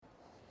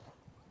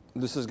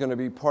This is going to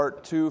be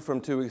part 2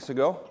 from 2 weeks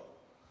ago,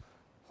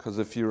 because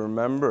if you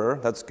remember,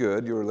 that's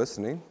good, you were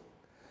listening,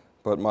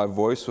 but my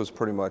voice was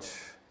pretty much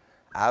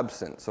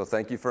absent. So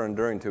thank you for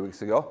enduring 2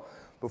 weeks ago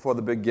before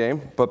the big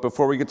game. But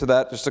before we get to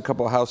that, just a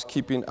couple of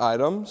housekeeping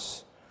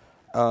items.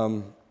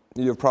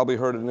 You've probably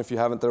heard it, and if you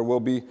haven't, there will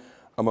be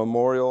a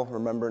memorial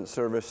remembrance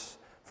service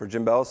for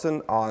Jim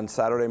Bellison on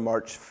Saturday,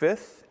 March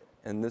 5th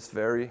in this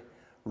very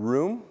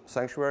room,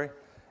 sanctuary,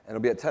 and it'll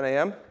be at 10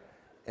 a.m.,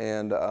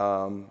 and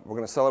we're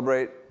going to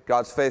celebrate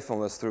God's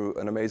faithfulness through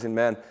an amazing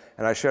man.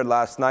 And I shared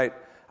last night,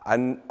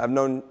 I've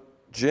known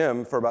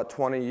Jim for about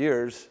 20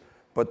 years,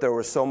 but there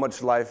was so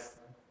much life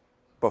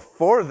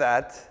before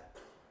that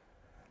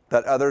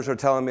others are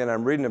telling me and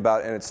I'm reading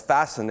about, and it's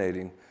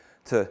fascinating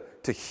to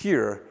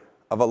hear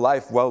of a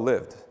life well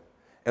lived.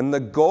 And the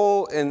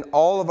goal in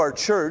all of our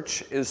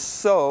church is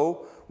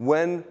so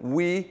when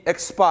we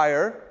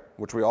expire,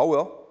 which we all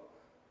will,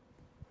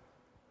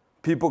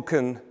 people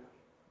can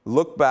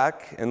look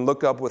back and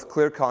look up with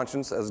clear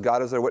conscience as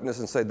God is their witness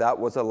and say that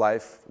was a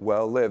life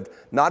well lived.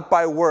 Not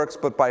by works,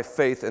 but by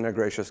faith in a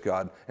gracious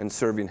God and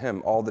serving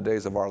Him all the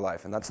days of our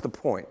life. And that's the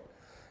point.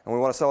 And we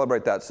want to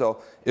celebrate that.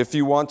 So if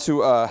you want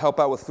to help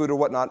out with food or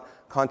whatnot,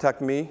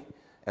 contact me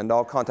and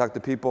I'll contact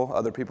the people.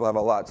 Other people have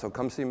a lot. So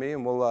come see me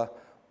and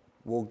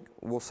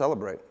we'll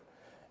celebrate.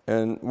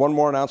 And one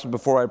more announcement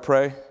before I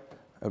pray.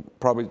 I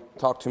probably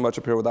talk too much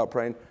up here without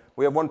praying.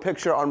 We have one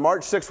picture. On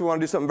March 6th, we want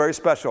to do something very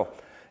special.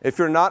 If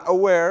you're not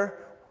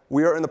aware,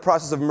 we are in the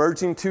process of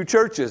merging 2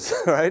 churches,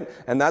 right?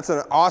 And that's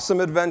an awesome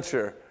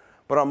adventure.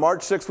 But on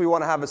March 6th, we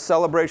want to have a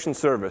celebration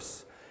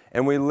service.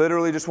 And we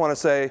literally just want to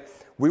say,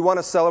 we want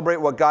to celebrate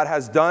what God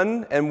has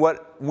done and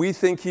what we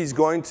think He's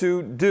going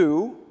to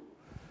do.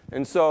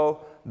 And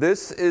so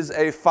this is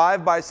a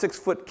 5 by 6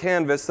 foot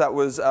canvas that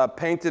was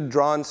painted,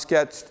 drawn,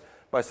 sketched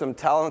by some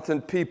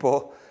talented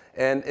people.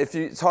 And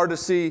it's hard to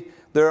see,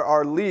 there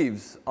are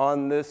leaves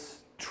on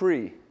this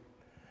tree.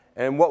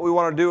 And what we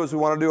want to do is we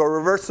want to do a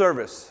reverse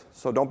service.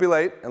 So don't be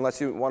late,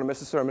 unless you want to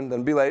miss a sermon,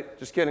 then be late.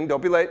 Just kidding,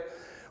 don't be late.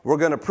 We're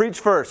going to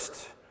preach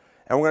first,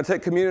 and we're going to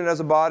take communion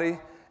as a body,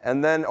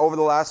 and then over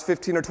the last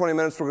 15 or 20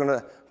 minutes, we're going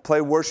to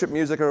play worship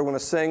music, or we're going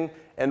to sing,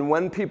 and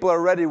when people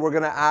are ready, we're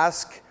going to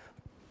ask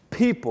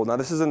people. Now,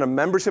 this isn't a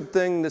membership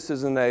thing, this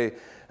isn't a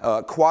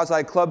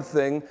quasi-club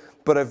thing,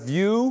 but if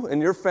you and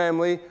your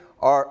family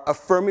are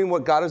affirming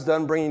what God has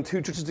done, bringing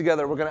 2 churches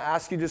together, we're going to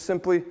ask you just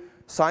simply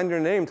sign your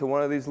name to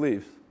one of these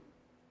leaves.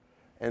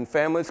 And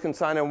families can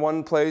sign in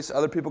one place,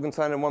 other people can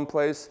sign in one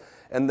place,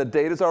 and the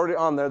date is already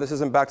on there. This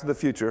isn't Back to the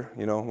Future,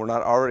 we're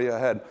not already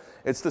ahead.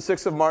 It's the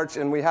 6th of March,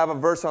 and we have a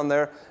verse on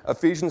there,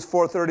 Ephesians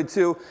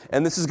 4:32,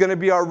 and this is going to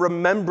be our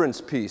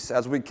remembrance piece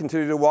as we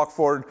continue to walk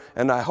forward,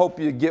 and I hope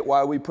you get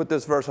why we put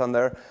this verse on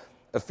there.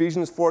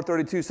 Ephesians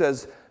 4:32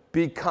 says,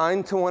 "Be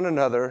kind to one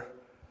another,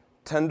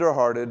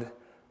 tender-hearted,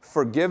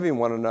 forgiving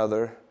one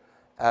another,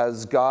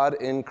 as God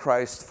in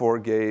Christ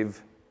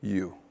forgave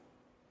you."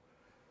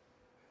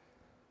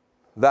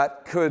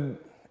 That could,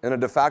 in a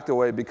de facto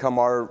way, become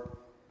our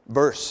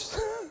verse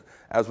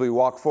as we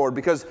walk forward.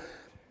 Because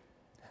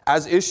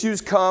as issues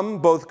come,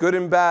 both good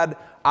and bad,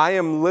 I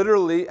am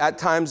literally at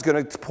times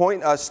going to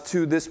point us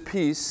to this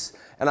piece,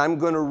 and I'm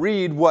going to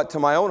read what, to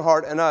my own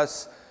heart and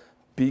us,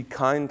 be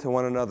kind to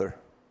one another,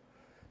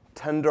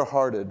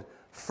 tender-hearted,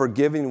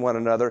 forgiving one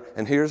another.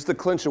 And here's the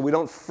clincher. We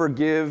don't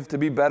forgive to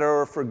be better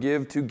or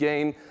forgive to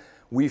gain.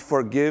 We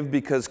forgive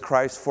because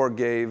Christ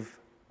forgave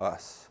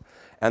us.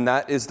 And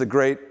that is the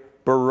great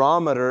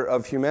barometer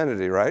of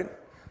humanity, right?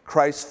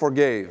 Christ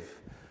forgave.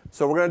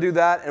 So we're going to do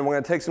that, and we're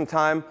going to take some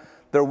time.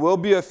 There will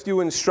be a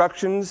few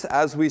instructions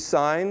as we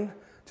sign,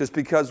 just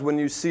because when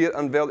you see it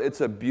unveiled,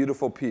 it's a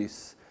beautiful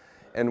piece.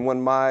 And when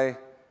my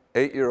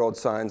 8-year-old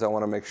signs, I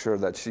want to make sure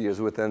that she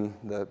is within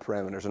the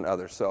parameters and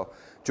others. So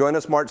join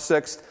us March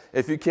 6th.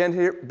 If you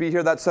can't be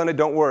here that Sunday,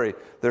 don't worry.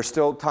 There's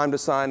still time to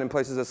sign and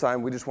places to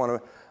sign. We just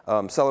want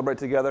to celebrate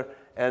together.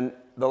 And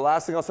the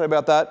last thing I'll say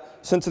about that,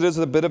 since it is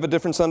a bit of a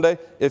different Sunday,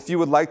 if you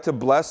would like to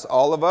bless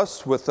all of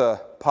us with a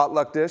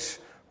potluck dish,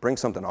 bring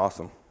something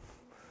awesome.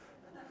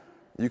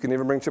 You can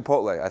even bring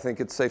Chipotle. I think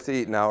it's safe to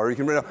eat now,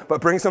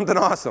 but bring something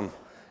awesome.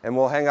 And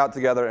we'll hang out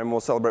together and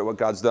we'll celebrate what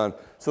God's done.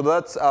 So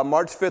that's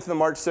March 5th and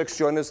March 6th.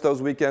 Join us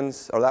those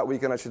weekends, or that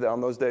weekend, I should say, on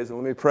those days. And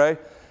let me pray,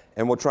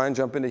 and we'll try and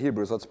jump into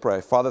Hebrews. Let's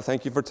pray. Father,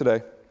 thank you for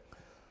today.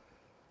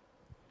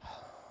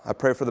 I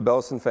pray for the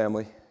Bellison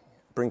family.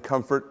 Bring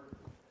comfort,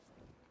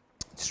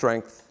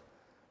 strength,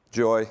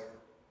 joy.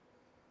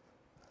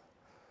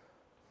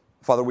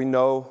 Father, we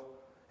know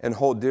and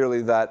hold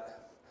dearly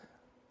that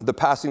the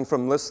passing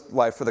from this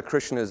life for the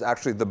Christian is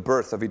actually the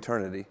birth of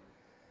eternity.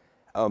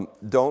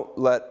 Don't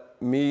let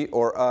me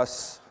or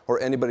us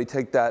or anybody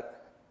take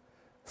that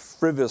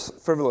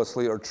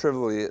frivolously or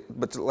trivially,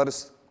 but let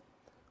us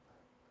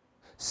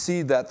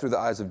see that through the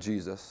eyes of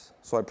Jesus.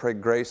 So I pray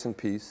grace and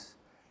peace,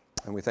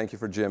 and we thank you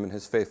for Jim and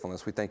his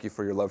faithfulness. We thank you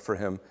for your love for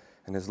him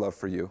and his love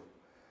for you.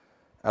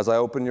 As I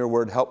open your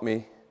word, help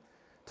me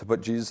to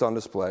put Jesus on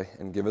display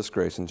and give us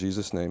grace. In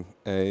Jesus' name,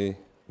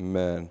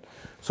 amen.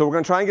 So we're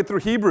going to try and get through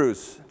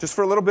Hebrews just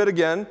for a little bit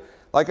again.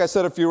 Like I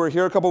said, if you were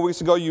here a couple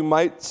weeks ago, you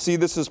might see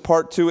this as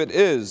part 2. It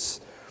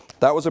is.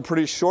 That was a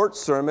pretty short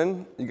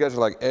sermon. You guys are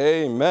like,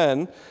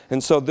 amen.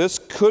 And so this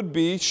could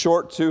be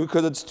short too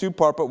because it's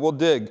 2-part, but we'll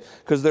dig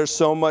because there's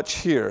so much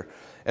here.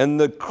 And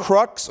the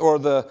crux or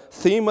the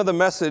theme of the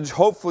message,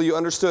 hopefully you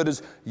understood,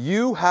 is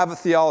you have a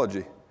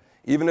theology,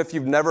 even if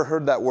you've never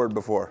heard that word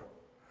before.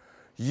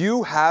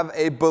 You have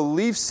a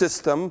belief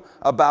system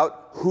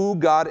about who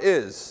God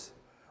is,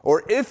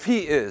 or if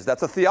He is.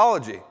 That's a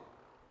theology.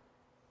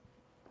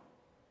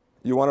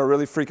 You want to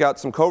really freak out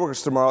some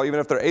coworkers tomorrow, even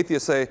if they're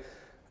atheists, say,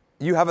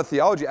 you have a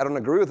theology, I don't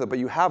agree with it, but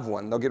you have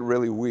one. They'll get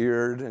really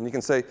weird, and you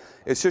can say,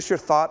 it's just your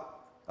thought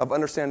of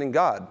understanding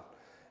God.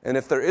 And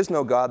if there is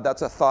no God,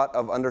 that's a thought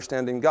of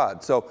understanding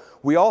God. So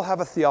we all have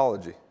a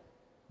theology.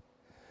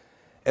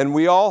 And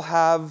we all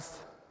have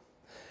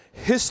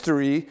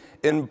history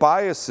and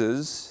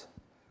biases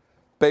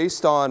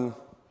based on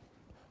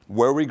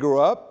where we grew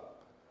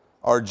up,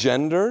 our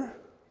gender,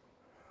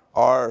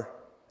 our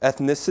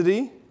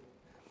ethnicity.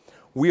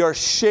 We are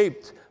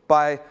shaped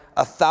by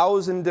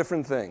 1,000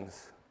 different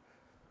things.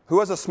 Who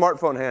has a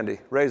smartphone handy?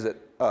 Raise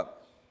it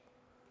up.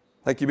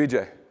 Thank you,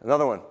 BJ.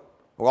 Another one.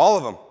 Well, all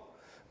of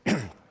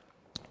them.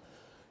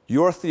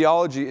 Your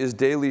theology is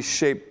daily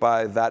shaped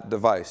by that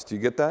device. Do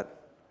you get that?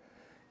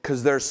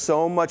 Because there's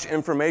so much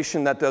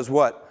information that does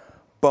what?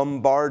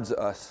 Bombards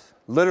us.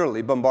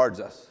 Literally bombards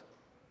us.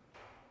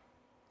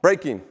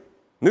 Breaking.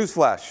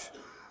 Newsflash.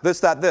 This,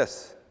 that,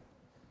 this.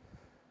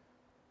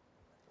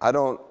 I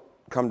don't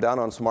come down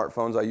on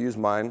smartphones. I use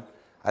mine.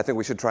 I think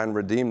we should try and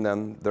redeem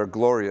them. They're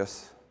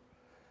glorious.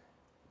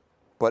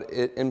 But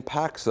it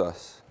impacts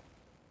us.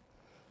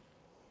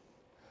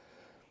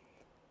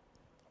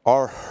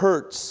 Our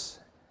hurts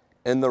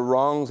and the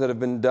wrongs that have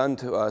been done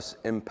to us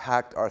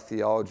impact our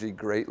theology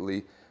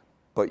greatly,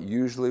 but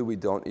usually we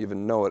don't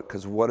even know it,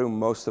 because what do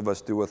most of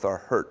us do with our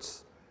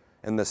hurts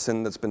and the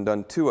sin that's been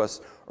done to us,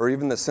 or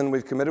even the sin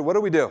we've committed?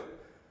 What do?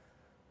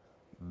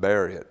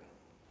 Bury it.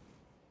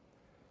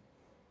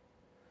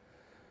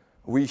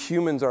 We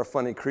humans are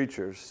funny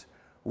creatures.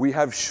 We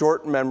have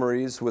short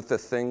memories with the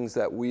things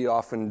that we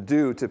often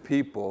do to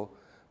people,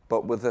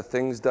 but with the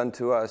things done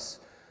to us,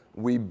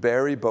 we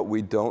bury, but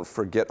we don't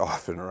forget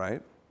often,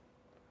 right?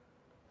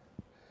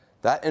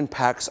 That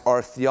impacts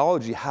our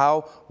theology,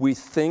 how we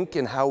think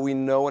and how we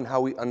know and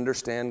how we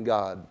understand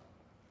God.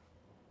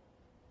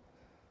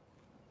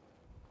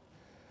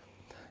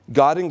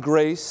 God in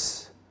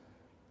grace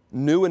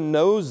knew and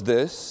knows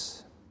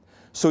this,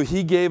 so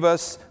He gave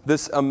us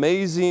this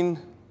amazing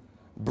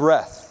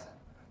breath,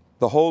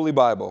 the Holy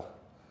Bible,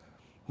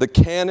 the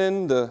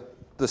canon, the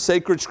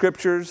sacred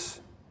scriptures,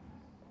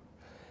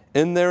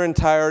 in their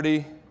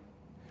entirety,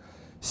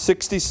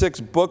 66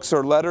 books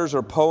or letters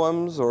or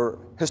poems or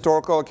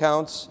historical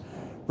accounts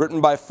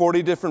written by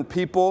 40 different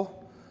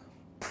people,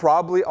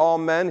 probably all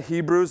men,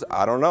 Hebrews,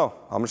 I don't know.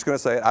 I'm just going to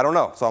say it. I don't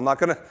know. So I'm not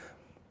going to,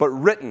 but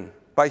written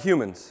by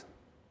humans.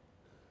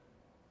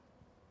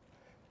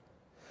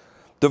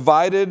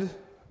 Divided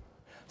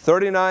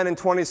 39 and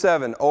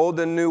 27, Old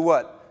and New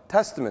what?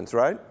 Testaments,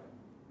 right?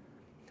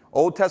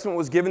 Old Testament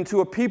was given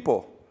to a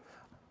people,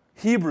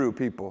 Hebrew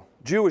people,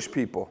 Jewish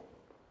people.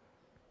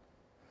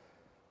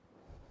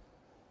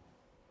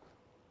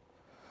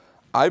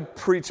 I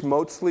preach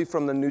mostly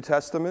from the New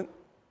Testament.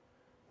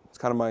 It's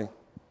kind of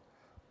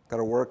got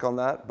to work on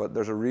that, but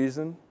there's a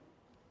reason.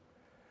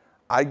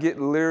 I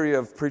get leery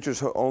of preachers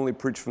who only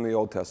preach from the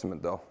Old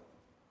Testament, though.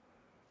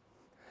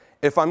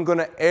 If I'm going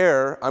to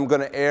err, I'm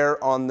going to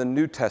err on the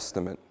New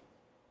Testament.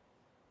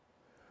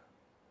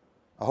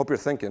 I hope you're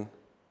thinking.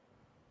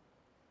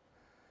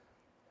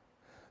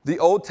 The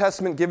Old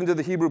Testament given to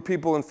the Hebrew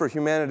people and for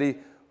humanity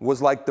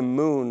was like the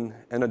moon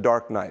in a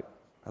dark night.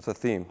 That's a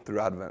theme through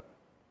Advent.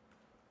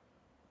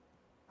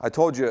 I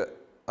told you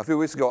a few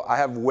weeks ago, I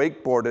have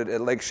wakeboarded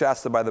at Lake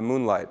Shasta by the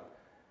moonlight.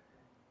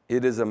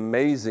 It is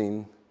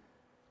amazing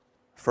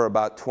for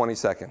about 20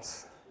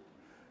 seconds.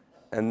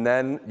 And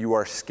then you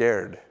are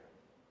scared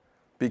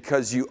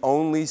because you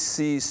only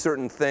see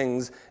certain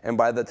things, and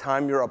by the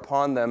time you're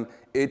upon them,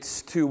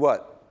 it's too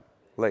what?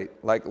 Late.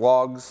 Like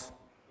logs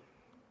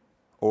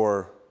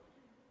or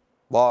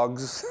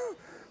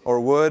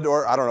wood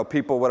or, I don't know,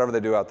 people, whatever they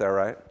do out there,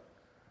 right?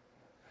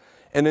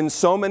 And in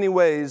so many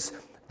ways,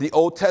 the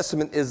Old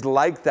Testament is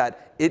like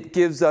that. It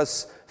gives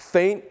us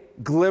faint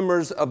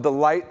glimmers of the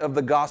light of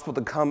the gospel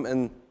to come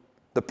in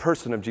the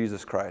person of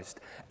Jesus Christ.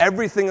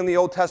 Everything in the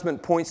Old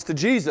Testament points to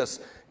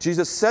Jesus.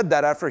 Jesus said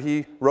that after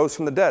He rose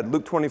from the dead.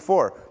 Luke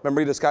 24.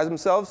 Remember He disguised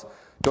Himself?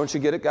 Don't you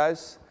get it,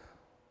 guys?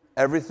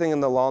 Everything in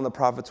the law and the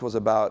prophets was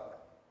about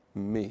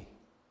me.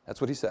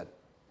 That's what He said.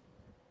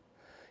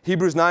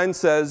 Hebrews 9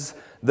 says,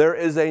 there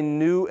is a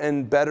new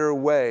and better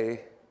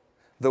way,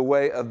 the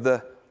way of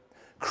the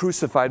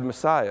crucified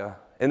Messiah.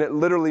 And it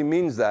literally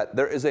means that.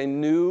 There is a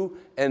new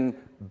and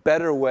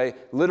better way,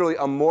 literally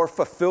a more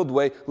fulfilled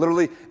way.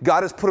 Literally,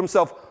 God has put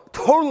Himself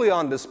totally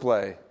on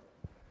display.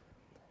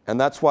 And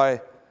that's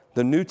why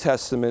the New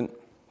Testament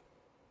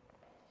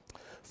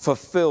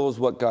fulfills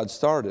what God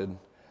started.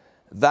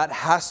 That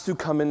has to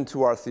come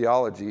into our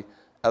theology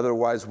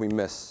Otherwise, we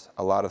miss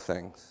a lot of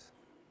things.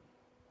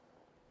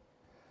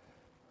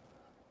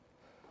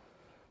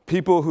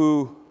 People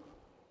who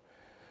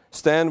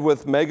stand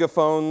with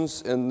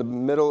megaphones in the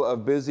middle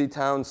of busy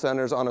town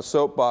centers on a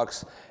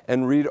soapbox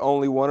and read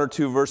only 1 or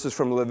 2 verses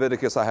from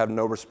Leviticus, I have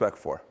no respect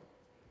for.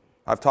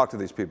 I've talked to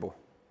these people.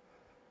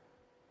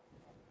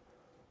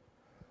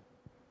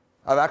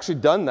 I've actually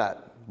done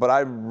that, but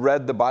I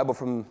read the Bible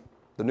from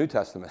the New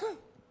Testament.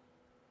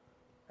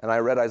 And I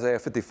read Isaiah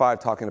 55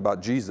 talking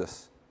about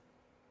Jesus.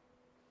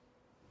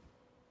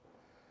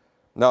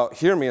 Now,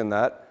 hear me in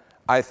that.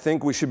 I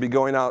think we should be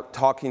going out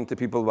talking to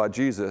people about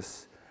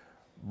Jesus,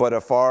 but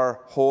if our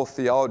whole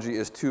theology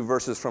is 2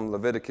 verses from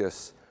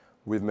Leviticus,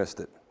 we've missed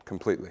it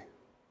completely.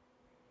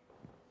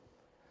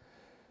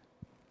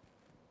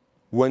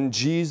 When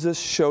Jesus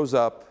shows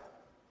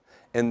up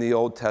in the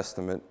Old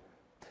Testament,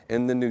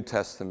 in the New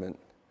Testament,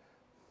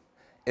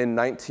 in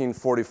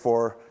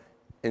 1944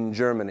 in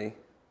Germany,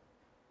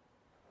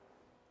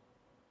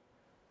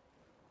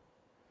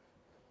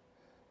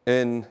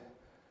 in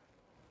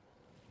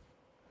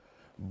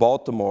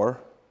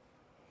Baltimore,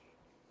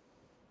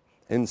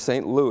 in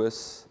St.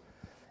 Louis,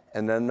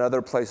 and then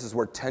other places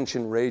where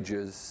tension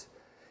rages,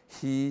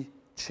 he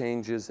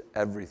changes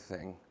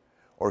everything,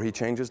 or he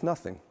changes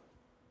nothing.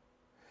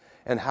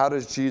 And how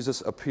does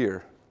Jesus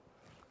appear?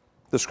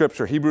 The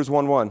scripture, Hebrews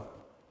 1:1.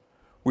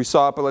 We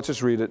saw it, but let's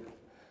just read it.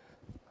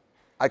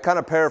 I kind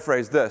of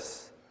paraphrase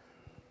this.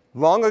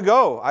 Long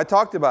ago, I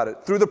talked about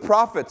it. Through the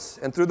prophets,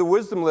 and through the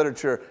wisdom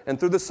literature, and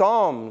through the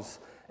Psalms,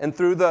 and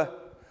through the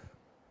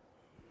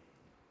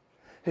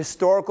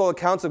historical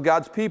accounts of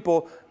God's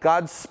people,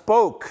 God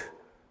spoke.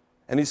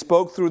 And he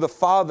spoke through the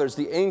fathers,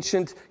 the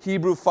ancient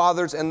Hebrew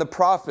fathers and the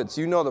prophets.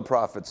 You know the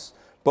prophets,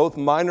 both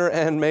minor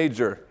and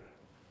major.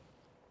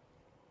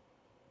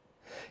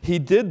 He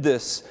did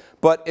this,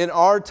 but in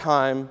our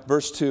time,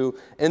 verse 2,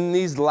 in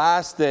these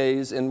last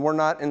days, and we're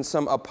not in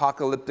some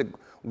apocalyptic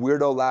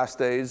weirdo last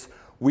days,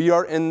 we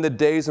are in the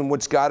days in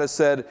which God has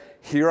said,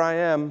 here I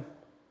am,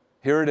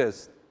 here it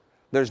is.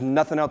 There's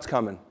nothing else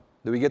coming.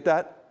 Do we get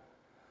that?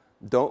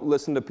 Don't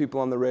listen to people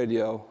on the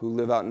radio who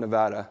live out in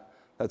Nevada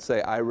that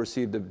say, I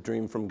received a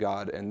dream from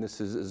God and this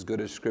is as good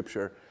as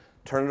Scripture.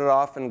 Turn it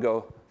off and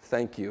go,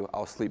 thank you,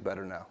 I'll sleep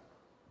better now.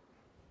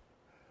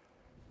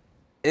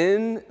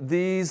 In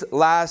these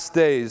last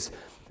days,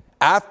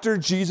 after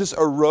Jesus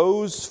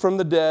arose from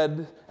the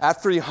dead,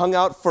 after he hung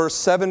out for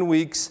 7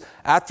 weeks,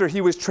 after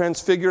he was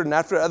transfigured, and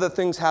after other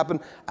things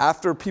happened,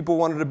 after people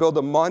wanted to build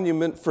a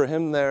monument for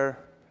him there,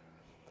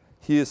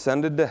 he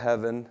ascended to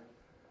heaven,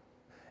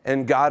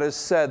 and God has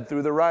said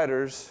through the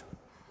writers,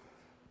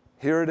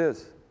 here it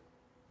is.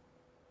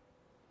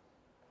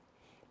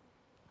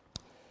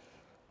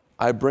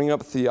 I bring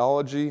up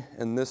theology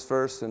in this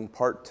verse in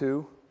part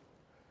 2.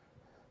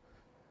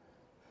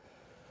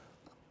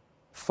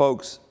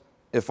 Folks,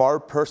 if our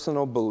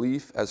personal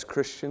belief as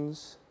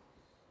Christians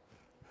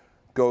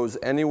goes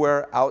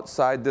anywhere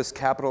outside this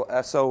capital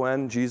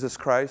S-O-N, Jesus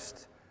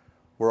Christ,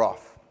 we're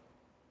off.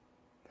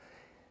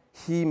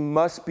 He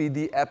must be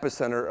the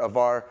epicenter of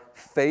our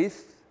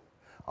faith,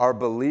 our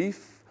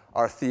belief,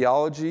 our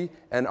theology,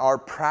 and our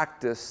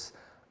practice.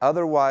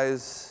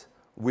 Otherwise,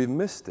 we've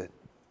missed it.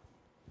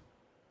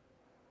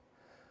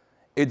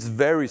 It's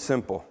very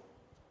simple.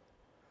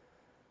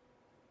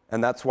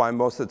 And that's why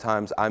most of the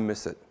times I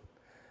miss it.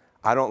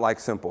 I don't like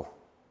simple.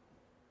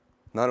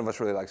 None of us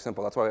really like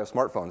simple. That's why we have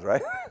smartphones,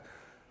 right?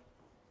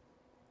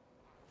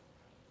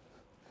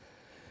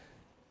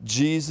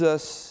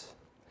 Jesus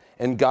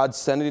and God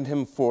sending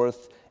him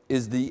forth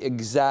is the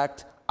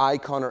exact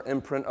icon or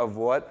imprint of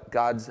what?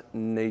 God's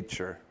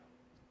nature.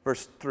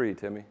 Verse 3,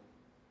 Timmy.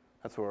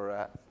 That's where we're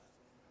at.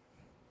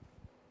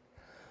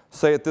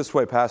 Say it this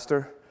way,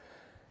 Pastor.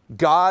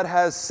 God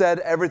has said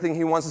everything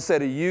he wants to say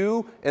to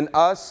you and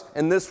us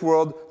in this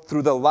world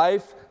through the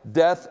life,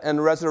 death,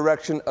 and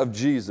resurrection of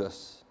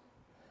Jesus.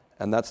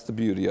 And that's the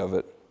beauty of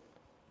it.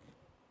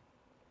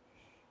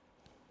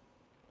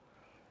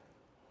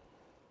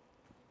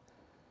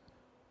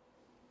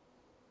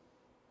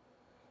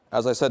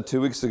 As I said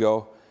 2 weeks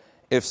ago,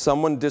 if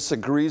someone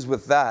disagrees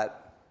with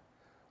that,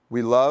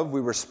 we love,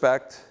 we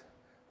respect,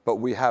 but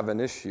we have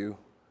an issue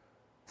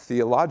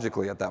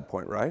theologically at that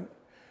point, right?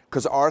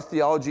 Because our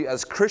theology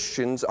as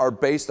Christians are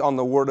based on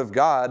the Word of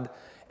God,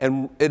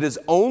 and it is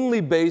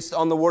only based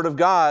on the Word of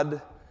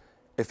God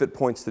if it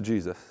points to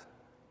Jesus.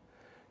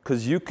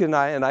 Because you can,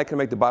 I can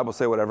make the Bible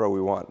say whatever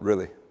we want,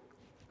 really.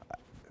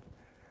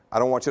 I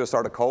don't want you to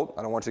start a cult.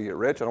 I don't want you to get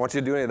rich. I don't want you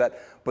to do any of that.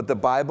 But the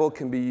Bible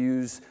can be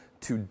used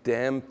to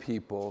damn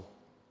people.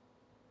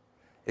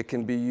 It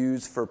can be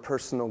used for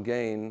personal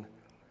gain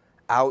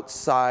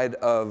outside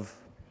of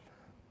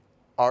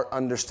our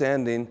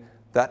understanding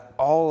that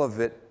all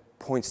of it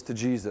points to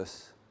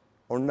Jesus,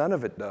 or none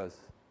of it does.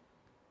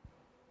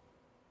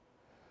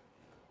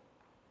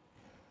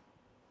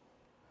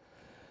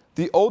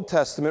 The Old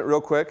Testament,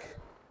 real quick,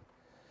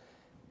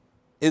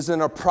 is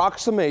an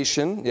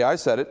approximation, yeah, I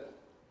said it,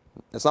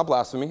 it's not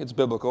blasphemy, it's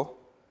biblical,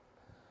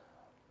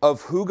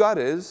 of who God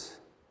is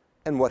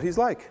and what he's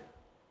like.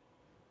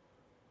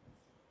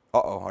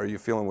 Uh-oh, are you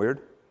feeling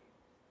weird?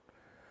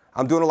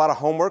 I'm doing a lot of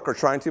homework, or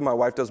trying to. My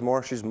wife does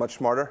more. She's much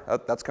smarter.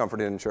 That's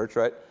comforting in church,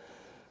 right?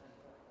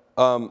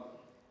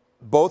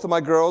 Both of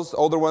my girls,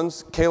 older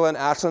ones, Kayla and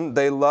Ashlyn,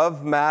 they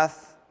love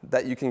math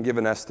that you can give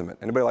an estimate.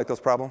 Anybody like those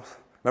problems?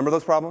 Remember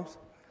those problems?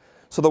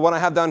 So the one I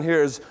have down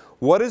here is,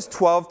 what is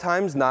 12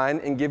 times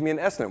 9, and give me an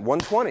estimate?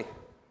 120.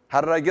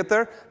 How did I get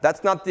there?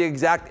 That's not the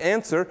exact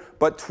answer,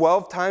 but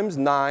 12 times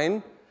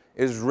 9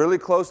 is really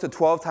close to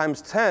 12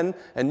 times 10,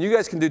 and you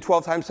guys can do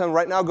 12 times 10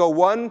 right now. Go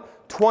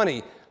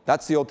 120.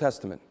 That's the Old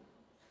Testament.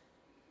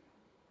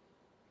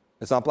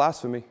 It's not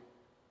blasphemy.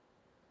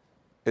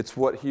 It's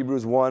what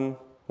Hebrews 1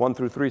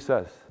 through 3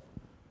 says.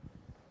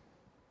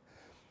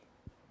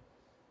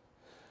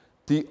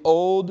 The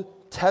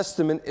Old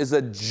Testament is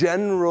a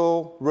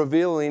general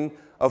revealing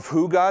of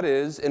who God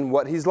is and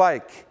what He's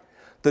like.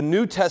 The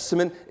New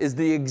Testament is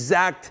the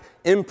exact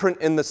imprint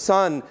in the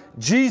Son,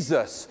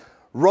 Jesus.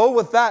 Roll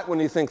with that when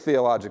you think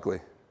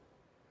theologically.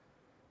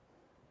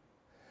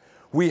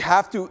 We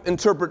have to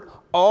interpret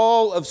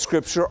all of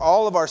Scripture,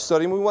 all of our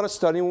study, and we want to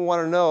study and we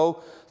want to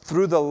know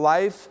through the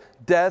life,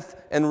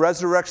 death, and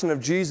resurrection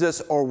of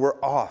Jesus, or we're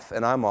off,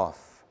 and I'm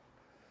off.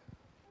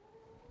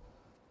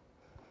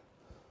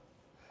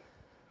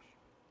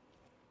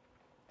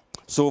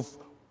 So if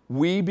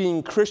we,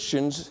 being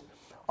Christians,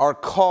 are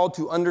called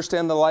to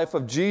understand the life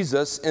of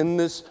Jesus in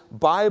this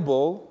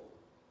Bible,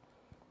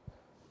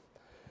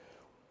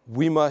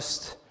 we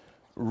must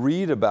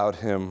read about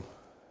Him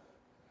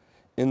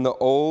in the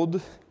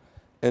Old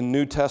and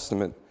New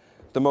Testament.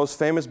 The most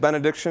famous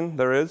benediction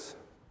there is,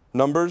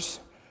 Numbers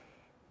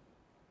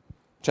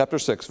chapter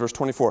 6, verse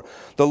 24.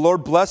 The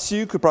Lord bless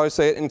you, could probably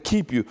say it, and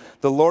keep you.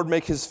 The Lord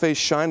make His face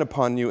shine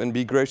upon you and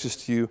be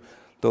gracious to you.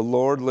 The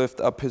Lord lift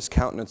up His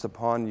countenance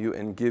upon you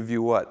and give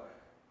you what?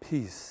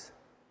 Peace.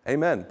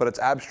 Amen. But it's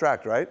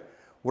abstract, right?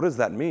 What does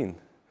that mean?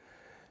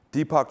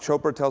 Deepak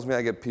Chopra tells me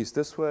I get peace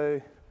this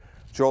way.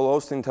 Joel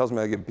Osteen tells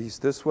me I get peace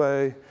this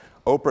way.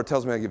 Oprah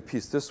tells me I get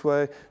peace this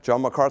way.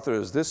 John MacArthur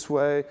is this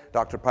way.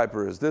 Dr.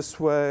 Piper is this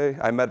way.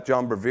 I met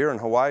John Bevere in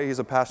Hawaii. He's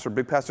a pastor,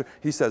 big pastor.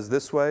 He says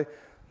this way.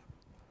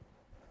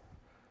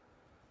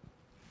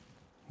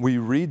 We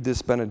read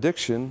this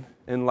benediction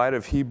in light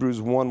of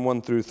Hebrews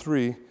 1 through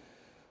 3.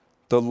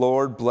 The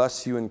Lord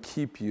bless you and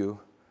keep you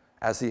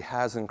as He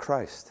has in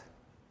Christ.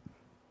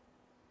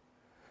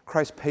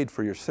 Christ paid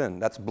for your sin.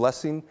 That's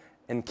blessing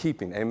and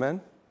keeping. Amen?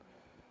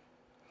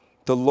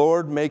 The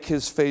Lord make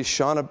His face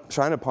shine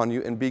upon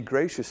you and be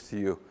gracious to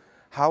you.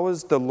 How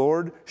has the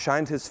Lord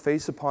shined His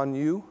face upon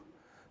you?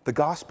 The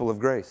gospel of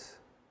grace.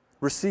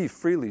 Receive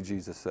freely,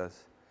 Jesus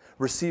says.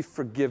 Receive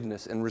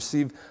forgiveness and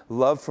receive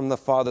love from the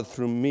Father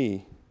through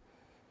me.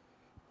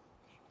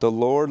 The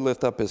Lord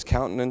lift up His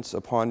countenance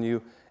upon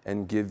you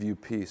and give you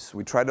peace.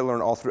 We try to learn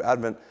all through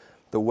Advent,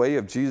 the way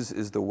of Jesus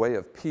is the way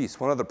of peace.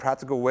 One of the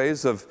practical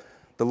ways of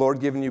the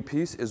Lord giving you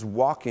peace is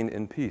walking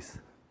in peace.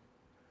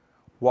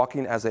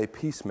 Walking as a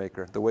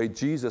peacemaker, the way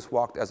Jesus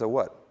walked as a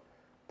what?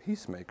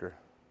 Peacemaker.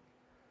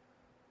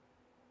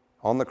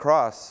 On the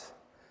cross,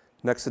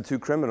 next to two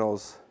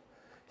criminals,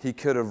 He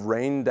could have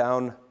rained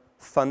down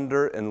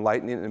thunder and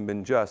lightning and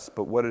been just,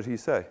 but what did He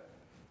say?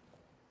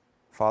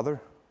 Father,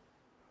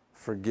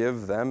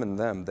 forgive them and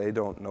them. They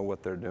don't know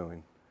what they're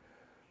doing.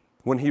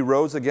 When He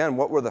rose again,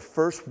 what were the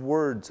first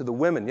words to the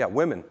women? Yeah,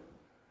 women.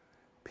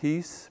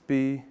 Peace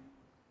be.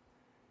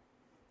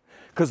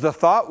 Because the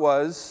thought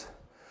was,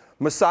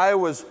 Messiah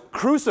was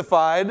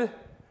crucified.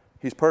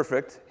 He's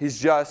perfect. He's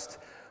just.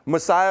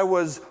 Messiah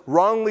was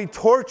wrongly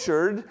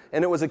tortured,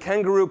 and it was a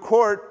kangaroo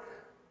court.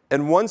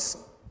 And once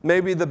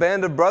maybe the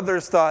band of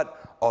brothers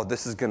thought, oh,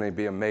 this is going to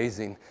be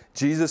amazing.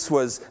 Jesus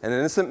was an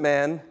innocent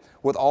man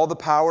with all the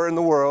power in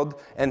the world,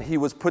 and He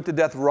was put to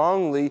death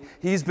wrongly.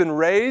 He's been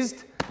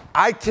raised.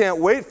 I can't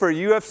wait for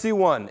UFC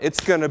 1. It's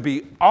going to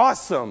be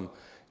awesome.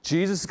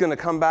 Jesus is going to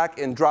come back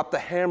and drop the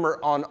hammer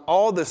on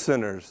all the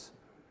sinners.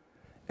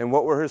 And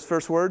what were His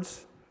first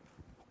words?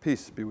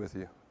 Peace be with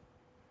you.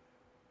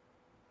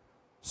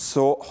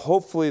 So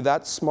hopefully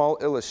that small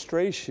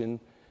illustration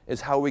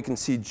is how we can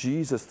see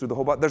Jesus through the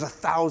whole Bible. There's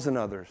 1,000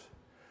 others.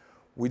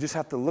 We just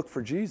have to look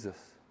for Jesus.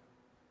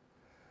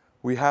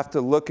 We have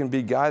to look and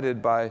be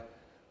guided by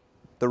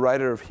the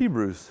writer of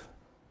Hebrews.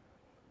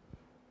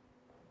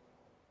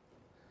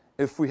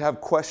 If we have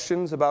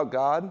questions about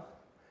God,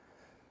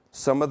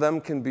 some of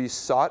them can be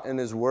sought in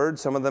His Word.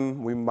 Some of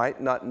them we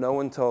might not know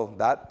until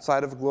that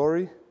side of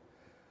glory.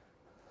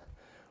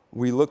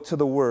 We look to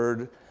the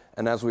Word,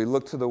 and as we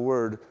look to the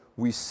Word,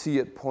 we see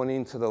it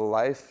pointing to the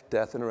life,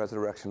 death, and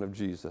resurrection of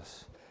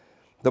Jesus.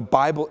 The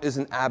Bible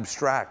isn't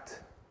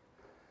abstract.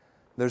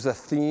 There's a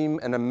theme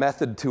and a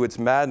method to its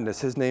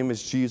madness. His name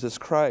is Jesus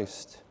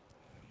Christ.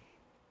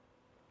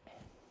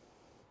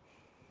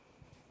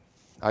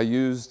 I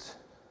used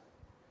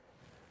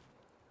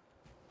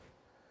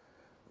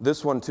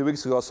this one 2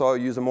 weeks ago, so I'll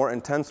use a more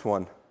intense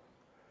one.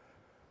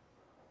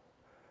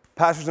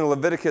 Passage in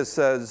Leviticus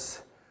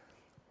says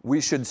we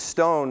should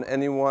stone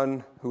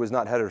anyone who is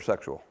not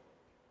heterosexual.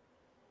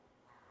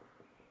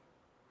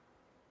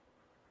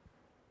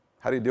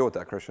 How do you deal with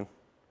that, Christian?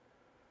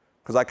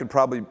 Because I could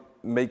probably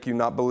make you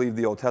not believe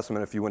the Old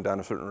Testament if you went down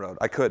a certain road.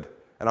 I could,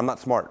 and I'm not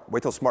smart.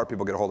 Wait till smart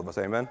people get a hold of us,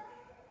 amen?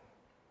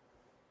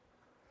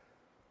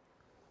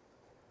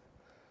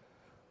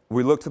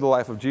 We look to the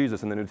life of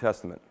Jesus in the New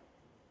Testament.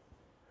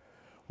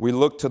 We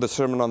look to the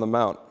Sermon on the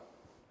Mount.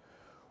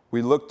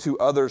 We look to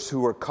others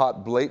who were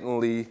caught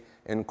blatantly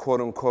in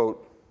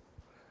quote-unquote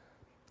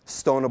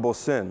stonable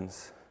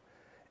sins,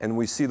 and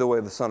we see the way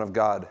the Son of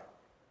God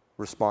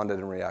responded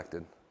and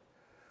reacted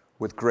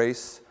with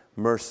grace,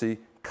 mercy,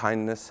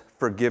 kindness,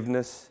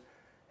 forgiveness,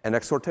 and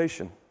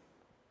exhortation.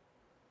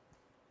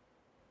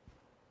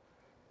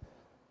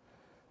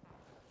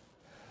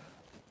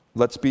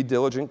 Let's be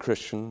diligent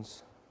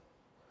Christians.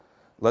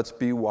 Let's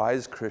be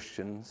wise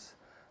Christians.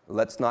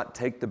 Let's not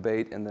take the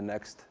bait in the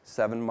next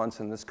 7 months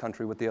in this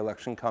country with the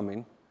election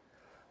coming.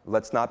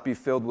 Let's not be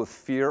filled with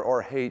fear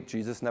or hate.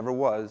 Jesus never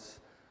was.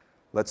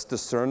 Let's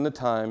discern the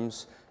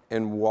times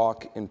and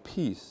walk in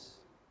peace.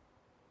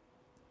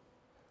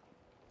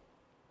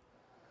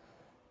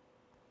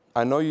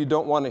 I know you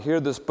don't want to hear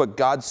this, but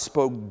God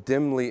spoke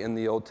dimly in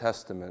the Old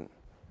Testament.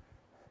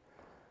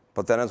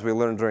 But then as we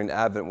learned during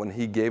Advent, when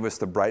he gave us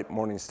the bright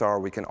morning star,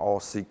 we can all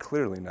see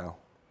clearly now.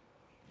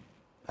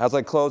 As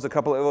I close, a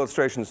couple of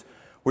illustrations.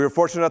 We were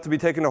fortunate enough to be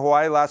taken to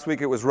Hawaii last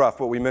week. It was rough,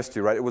 but we missed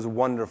you, right? It was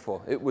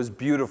wonderful. It was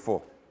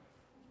beautiful.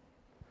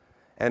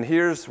 And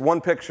here's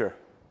one picture.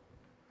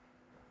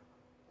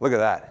 Look at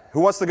that.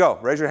 Who wants to go?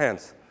 Raise your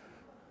hands.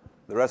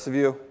 The rest of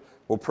you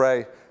will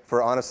pray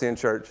for honesty in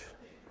church.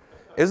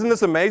 Isn't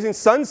this amazing?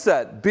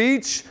 Sunset,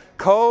 beach,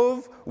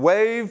 cove,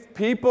 wave,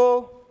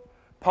 people,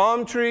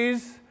 palm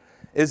trees.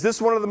 Is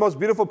this one of the most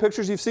beautiful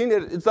pictures you've seen?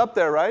 It's up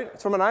there, right?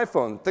 It's from an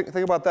iPhone. Think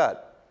about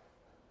that.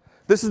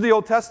 This is the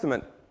Old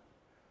Testament.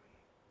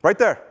 Right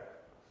there.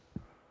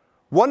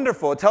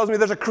 Wonderful. It tells me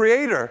there's a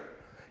creator.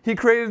 He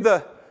created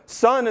the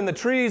sun and the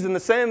trees and the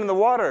sand and the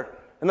water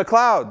and the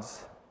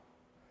clouds.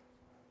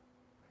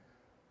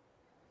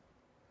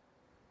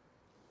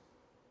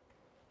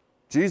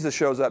 Jesus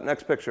shows up.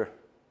 Next picture.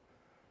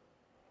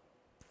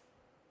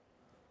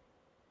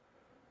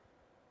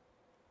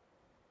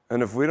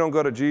 And if we don't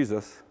go to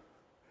Jesus,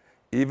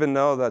 even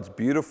though that's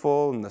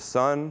beautiful in the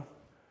sun,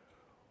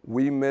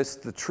 we miss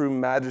the true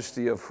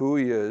majesty of who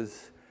he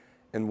is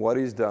and what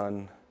he's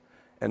done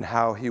and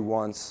how he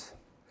wants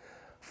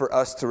for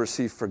us to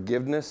receive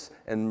forgiveness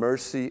and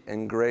mercy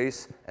and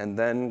grace and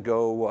then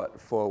go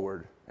what?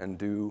 Forward and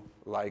do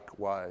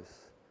likewise.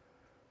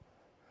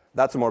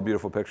 That's a more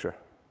beautiful picture.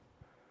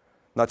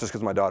 Not just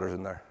because my daughter's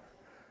in there.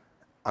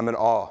 I'm in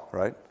awe,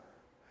 right?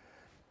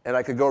 And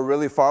I could go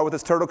really far with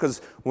this turtle because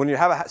when you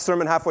have a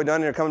sermon halfway done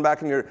and you're coming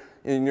back and you're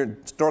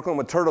snorkeling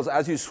with turtles,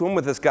 as you swim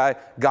with this guy,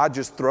 God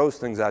just throws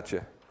things at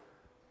you.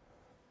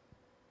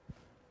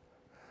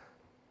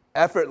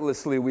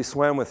 Effortlessly, we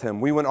swam with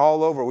him. We went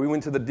all over. We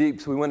went to the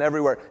deeps. We went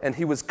everywhere. And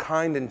he was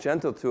kind and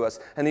gentle to us.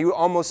 And he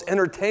almost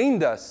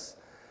entertained us.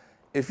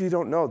 If you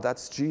don't know,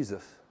 that's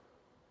Jesus.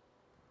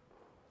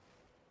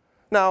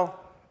 Now,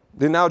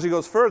 the analogy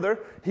goes further.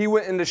 He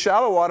went into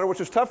shallow water, which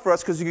was tough for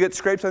us because you get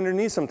scrapes on your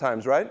knees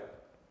sometimes, right?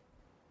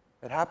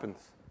 It happens.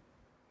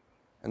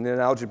 And the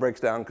analogy breaks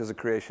down because of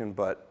creation,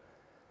 but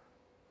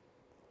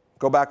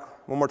go back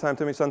one more time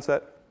to me,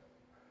 Sunset.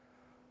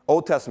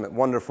 Old Testament,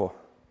 wonderful.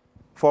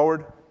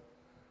 Forward.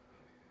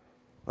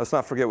 Let's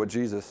not forget what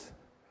Jesus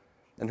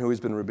and who he's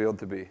been revealed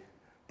to be,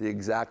 the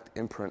exact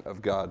imprint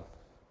of God.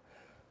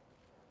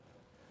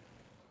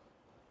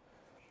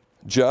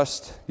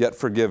 Just yet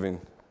forgiving.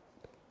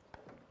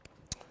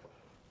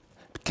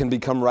 Can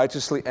become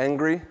righteously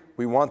angry.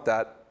 We want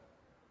that.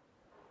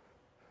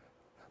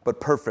 But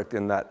perfect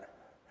in that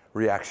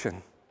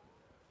reaction.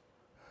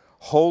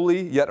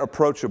 Holy yet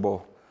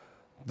approachable.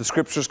 The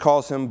scriptures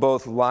calls him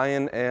both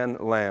lion and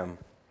lamb.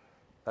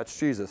 That's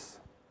Jesus.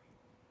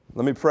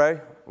 Let me pray.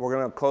 We're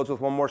going to close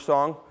with one more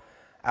song.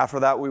 After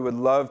that, we would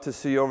love to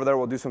see you over there.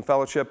 We'll do some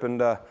fellowship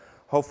and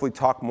hopefully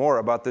talk more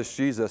about this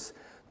Jesus.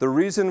 The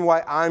reason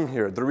why I'm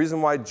here, the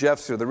reason why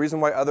Jeff's here, the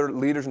reason why other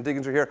leaders and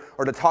deacons are here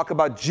are to talk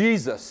about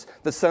Jesus,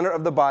 the center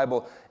of the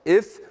Bible.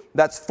 If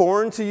that's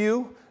foreign to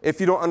you, if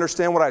you don't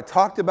understand what I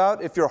talked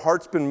about, if your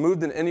heart's been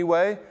moved in any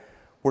way,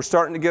 we're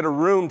starting to get a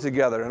room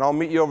together, and I'll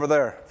meet you over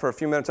there for a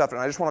few minutes after.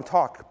 And I just want to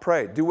talk,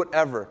 pray, do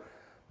whatever.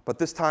 But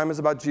this time is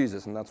about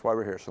Jesus, and that's why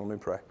we're here. So let me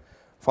pray.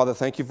 Father,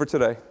 thank you for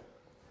today.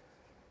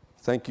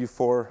 Thank you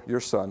for your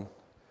Son.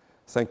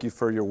 Thank you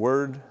for your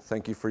word.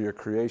 Thank you for your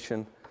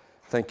creation.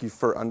 Thank you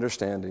for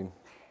understanding.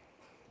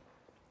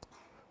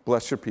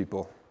 Bless your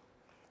people.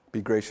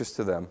 Be gracious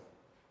to them.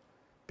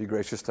 Be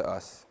gracious to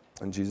us.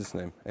 In Jesus'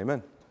 name,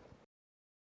 amen.